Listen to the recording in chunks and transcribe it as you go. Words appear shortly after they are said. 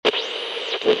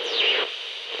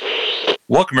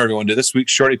Welcome, everyone, to this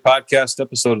week's Shorty podcast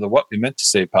episode of the What We Meant to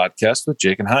Say podcast with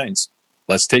Jake and Hines.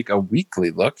 Let's take a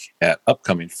weekly look at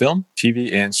upcoming film,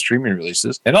 TV, and streaming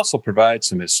releases, and also provide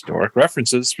some historic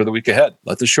references for the week ahead.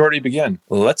 Let the Shorty begin.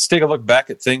 Let's take a look back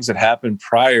at things that happened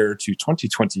prior to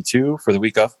 2022 for the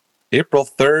week of April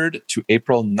 3rd to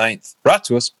April 9th, brought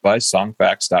to us by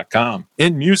songfacts.com.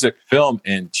 In music, film,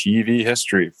 and TV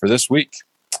history for this week,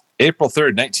 April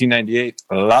 3rd, 1998,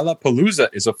 Lollapalooza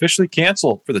is officially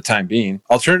canceled for the time being.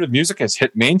 Alternative music has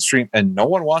hit mainstream and no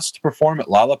one wants to perform at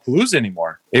Lollapalooza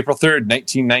anymore. April 3rd,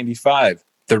 1995,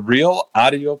 the Real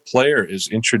Audio Player is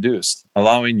introduced,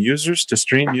 allowing users to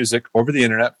stream music over the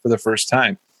internet for the first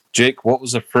time. Jake, what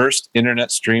was the first internet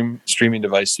streaming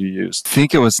device you used? I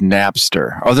think it was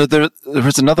Napster. Oh, there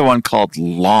was another one called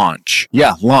Launch.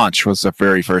 Yeah, Launch was the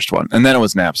very first one, and then it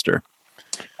was Napster.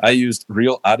 I used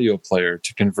Real Audio Player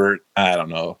to convert,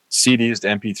 CDs to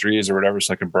MP3s or whatever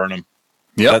so I could burn them.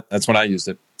 Yeah, that's when I used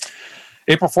it.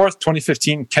 April 4th,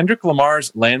 2015, Kendrick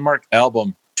Lamar's landmark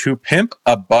album, To Pimp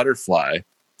a Butterfly,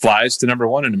 flies to number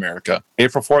 1 in America.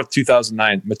 April 4th,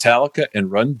 2009, Metallica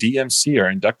and Run DMC are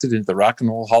inducted into the Rock and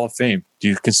Roll Hall of Fame. Do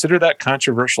you consider that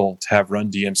controversial to have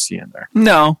Run DMC in there?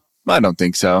 No, I don't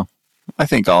think so. I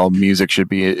think all music should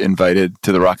be invited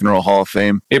to the Rock and Roll Hall of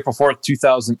Fame. April 4th,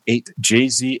 2008,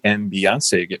 Jay-Z and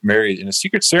Beyonce get married in a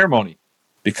secret ceremony,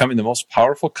 becoming the most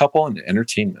powerful couple in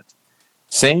entertainment.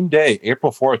 Same day,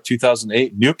 April 4th,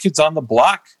 2008, New Kids on the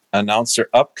Block announced their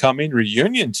upcoming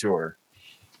reunion tour.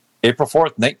 April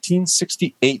 4th,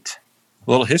 1968. A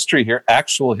little history here,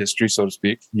 actual history, so to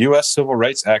speak. U.S. civil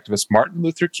rights activist Martin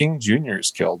Luther King Jr.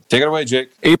 is killed. Take it away,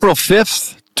 Jake. April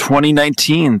 5th,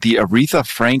 2019, the Aretha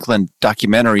Franklin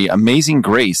documentary Amazing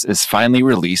Grace is finally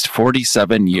released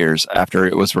 47 years after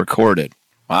it was recorded.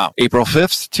 Wow. April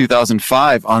 5th,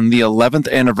 2005, on the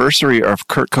 11th anniversary of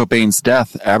Kurt Cobain's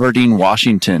death, Aberdeen,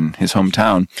 Washington, his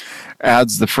hometown,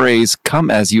 adds the phrase, "Come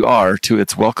as you are," to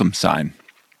its welcome sign.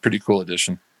 Pretty cool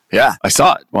addition. Yeah, I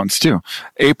saw it once too.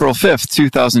 April 5th,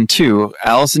 2002,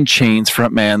 Alice in Chains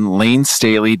frontman Lane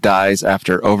Staley dies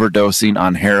after overdosing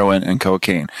on heroin and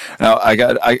cocaine. Now, I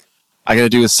got to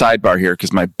do a sidebar here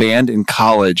because my band in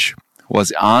college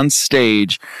was on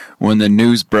stage when the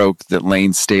news broke that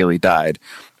Lane Staley died.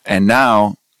 And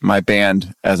now my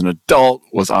band as an adult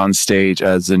was on stage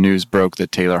as the news broke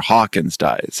that Taylor Hawkins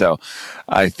died. So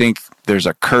I think there's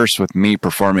a curse with me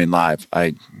performing live.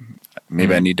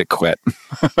 Maybe I need to quit.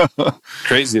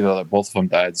 Crazy, though, that both of them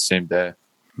died the same day.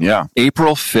 Yeah.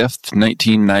 April 5th,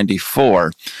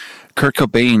 1994, Kurt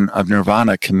Cobain of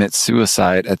Nirvana commits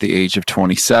suicide at the age of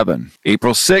 27.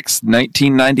 April 6th,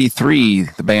 1993,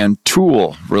 the band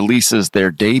Tool releases their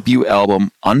debut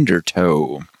album,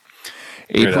 Undertow.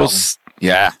 April 6th,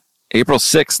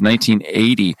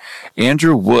 1980,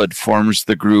 Andrew Wood forms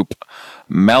the group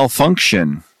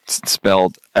Malfunction,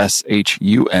 spelled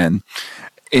S-H-U-N,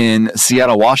 in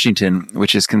Seattle, Washington,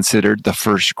 which is considered the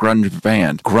first grunge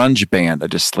band. I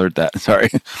just slurred that. Sorry.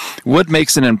 Wood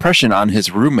makes an impression on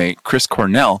his roommate, Chris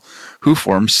Cornell, who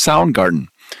forms Soundgarden.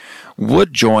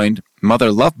 Wood joined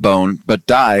Mother Love Bone, but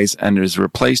dies and is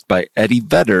replaced by Eddie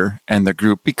Vedder, and the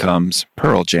group becomes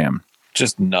Pearl Jam.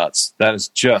 Just nuts. That is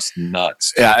just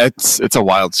nuts. Yeah, it's a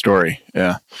wild story.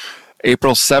 Yeah.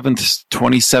 April 7th,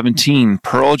 2017,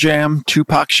 Pearl Jam,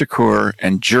 Tupac Shakur,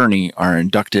 and Journey are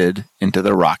inducted into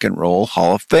the Rock and Roll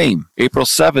Hall of Fame. April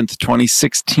 7th,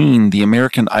 2016, the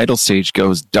American Idol stage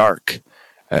goes dark,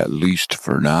 at least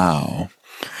for now.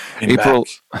 April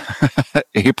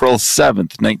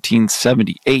 7th,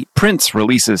 1978, Prince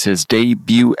releases his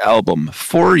debut album,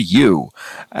 For You.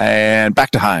 And back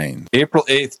to Hines. April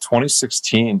 8th,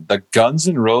 2016, the Guns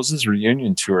N' Roses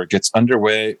reunion tour gets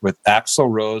underway with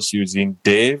Axl Rose using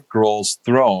Dave Grohl's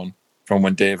Throne from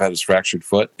when Dave had his fractured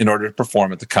foot in order to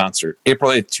perform at the concert. April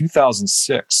 8th,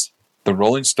 2006, the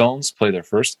Rolling Stones play their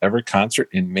first ever concert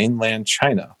in mainland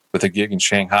China with a gig in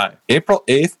Shanghai. April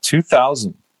 8th,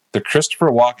 2000, the Christopher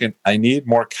Walken I Need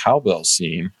More Cowbell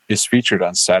scene is featured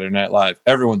on Saturday Night Live.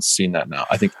 Everyone's seen that now.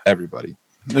 I think everybody.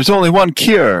 There's only one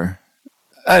cure,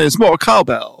 and it's more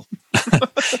cowbell.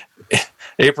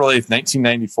 April 8th,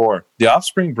 1994, the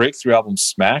Offspring breakthrough album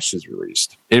Smash is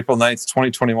released. April 9th,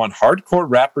 2021, hardcore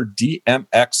rapper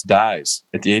DMX dies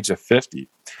at the age of 50.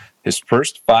 His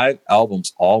first 5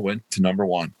 albums all went to number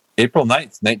 1. April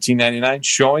 9th, 1999,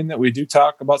 showing that we do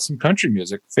talk about some country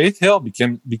music, Faith Hill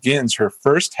begins her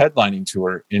first headlining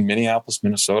tour in Minneapolis,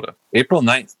 Minnesota. April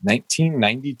 9th,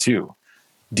 1992,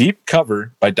 Deep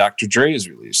Cover by Dr. Dre is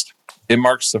released. It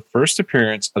marks the first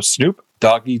appearance of Snoop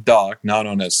Doggy Dogg, now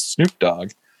known as Snoop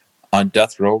Dogg, on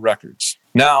Death Row Records.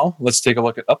 Now, let's take a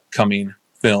look at upcoming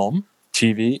film,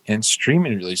 TV, and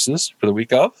streaming releases for the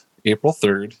week of April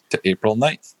 3rd to April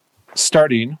 9th.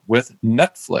 Starting with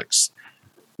Netflix.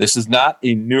 This is not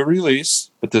a new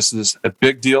release, but this is a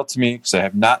big deal to me because I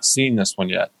have not seen this one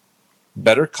yet.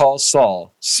 Better Call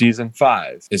Saul Season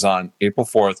 5 is on April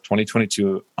 4th,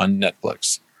 2022 on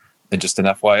Netflix. And just an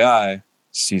FYI,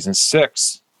 Season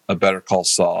 6 of Better Call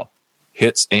Saul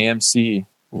hits AMC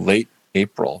late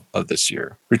April of this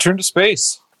year. Return to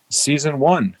Space. Season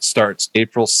 1 starts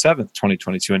April 7th,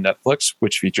 2022 on Netflix,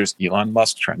 which features Elon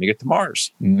Musk trying to get to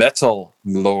Mars. Metal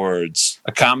Lords,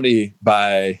 a comedy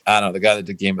by, the guy that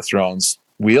did Game of Thrones.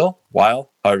 Weil,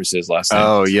 however you say his last name.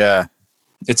 Oh, yeah.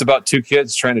 It's about two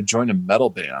kids trying to join a metal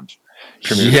band.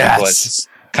 Yes.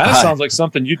 Kind of sounds like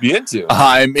something you'd be into.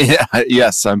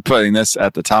 Yes, I'm putting this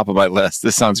at the top of my list.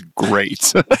 This sounds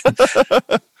great.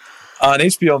 On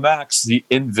HBO Max, The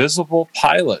Invisible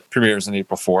Pilot premieres on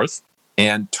April 4th.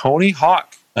 And Tony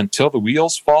Hawk, Until the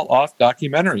Wheels Fall Off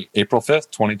documentary, April 5th,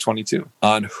 2022.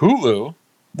 On Hulu,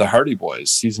 The Hardy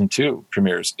Boys Season 2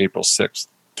 premieres April 6th,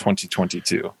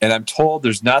 2022. And I'm told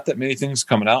there's not that many things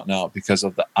coming out now because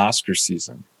of the Oscar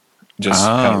season. Just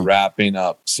kind of wrapping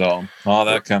up. So all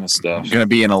that kind of stuff. Going to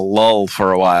be in a lull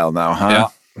for a while now, huh?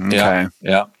 Yeah. Okay.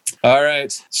 Yeah. All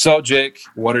right. So, Jake,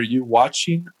 what are you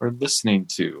watching or listening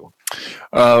to?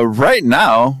 Right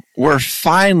now, we're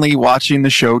finally watching the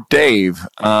show Dave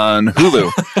on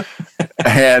Hulu.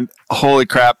 And holy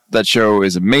crap, that show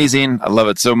is amazing. I love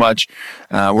it so much.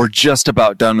 We're just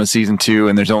about done with season 2,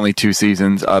 and there's only 2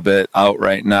 seasons of it out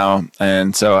right now.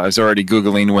 And so I was already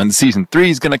Googling when season 3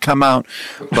 is going to come out.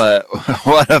 But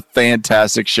what a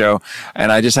fantastic show.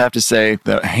 And I just have to say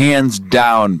that hands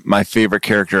down, my favorite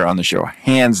character on the show,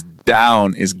 hands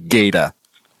down, is Gata.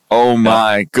 Oh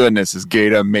my goodness, is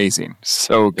Gata amazing.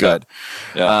 So good.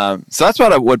 Yeah. So that's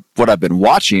what I've been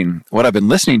watching. What I've been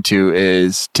listening to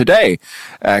is today,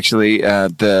 actually,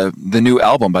 the new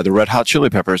album by the Red Hot Chili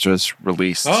Peppers was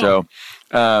released. Oh.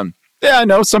 So, I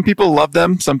know some people love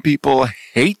them. Some people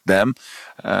hate them.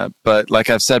 But like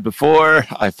I've said before,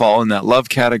 I fall in that love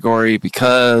category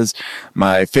because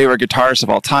my favorite guitarist of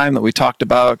all time that we talked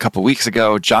about a couple weeks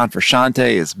ago, John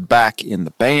Frusciante, is back in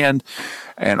the band.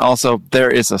 And also there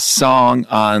is a song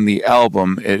on the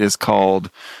album. It's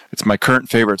my current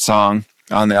favorite song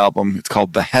on the album. It's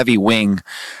called The Heavy Wing.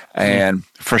 And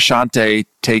Frusciante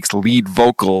takes lead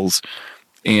vocals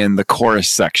in the chorus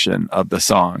section of the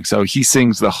song. So he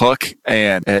sings the hook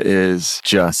and it is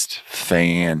just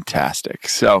fantastic.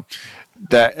 So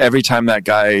that every time that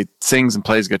guy sings and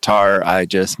plays guitar, I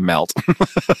just melt.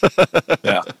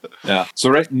 Yeah.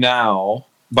 So right now,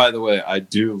 by the way, I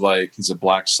do like, it's a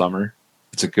Black Summer.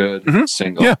 It's a good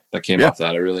single that came off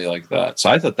that. I really like that. So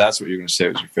I thought that's what you were going to say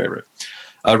was your favorite.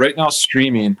 Right now,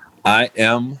 streaming, I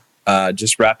am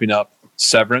just wrapping up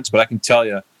Severance, but I can tell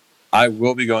you, I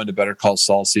will be going to Better Call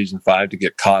Saul Season 5 to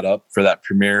get caught up for that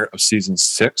premiere of Season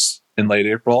 6 in late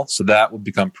April. So that will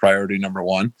become priority number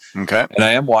 1. Okay. And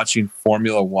I am watching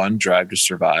Formula One Drive to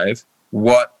Survive.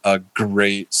 What a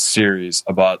great series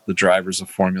about the drivers of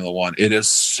Formula One. It is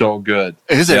so good.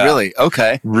 Is it really?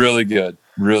 Okay. Really good.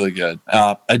 Really good.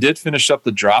 I did finish up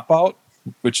The Dropout,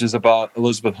 which is about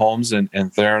Elizabeth Holmes and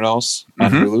Theranos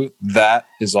on Hulu. That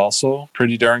is also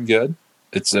pretty darn good.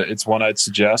 It's one I'd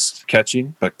suggest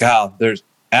catching. But God, there's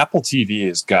Apple TV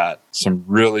has got some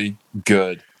really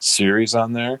good series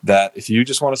on there that if you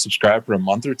just want to subscribe for a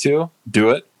month or two, do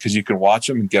it because you can watch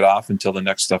them and get off until the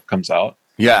next stuff comes out.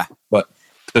 Yeah. But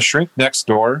The Shrink Next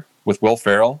Door with Will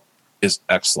Ferrell is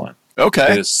excellent.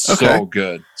 Okay. It is so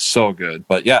good. So good.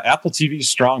 But yeah, Apple TV is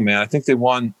strong, man. I think they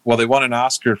won an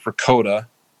Oscar for Coda,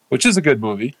 which is a good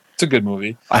movie. It's a good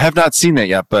movie. I have not seen that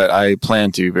yet, but I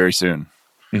plan to very soon.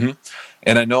 Mm-hmm.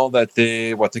 And I know that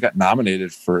they got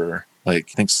nominated for I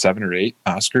think 7 or 8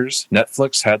 Oscars.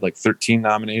 Netflix had 13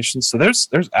 nominations. So there's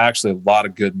actually a lot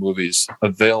of good movies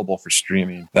available for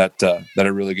streaming that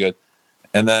are really good.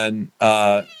 And then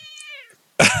and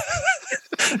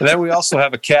then we also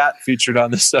have a cat featured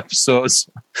on this episode.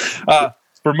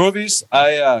 For movies,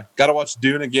 I got to watch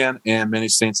Dune again and Many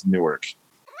Saints of Newark.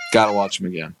 Got to watch them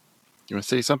again. You want to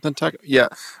say something, Taco? Yeah.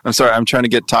 I'm sorry. I'm trying to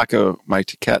get my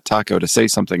cat Taco, to say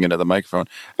something into the microphone.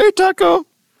 Hey, Taco,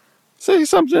 say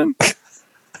something.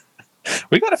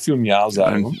 We got a few meows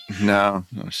out of him. No,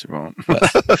 she won't.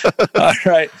 All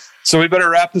right. So we better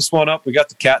wrap this one up. We got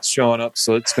the cats showing up,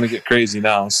 so it's going to get crazy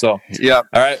now. So, yeah.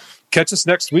 All right. Catch us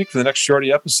next week for the next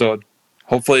Shorty episode.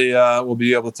 Hopefully, we'll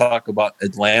be able to talk about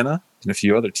Atlanta and a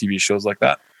few other TV shows like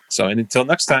that. So, and until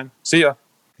next time, see ya.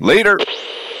 Later.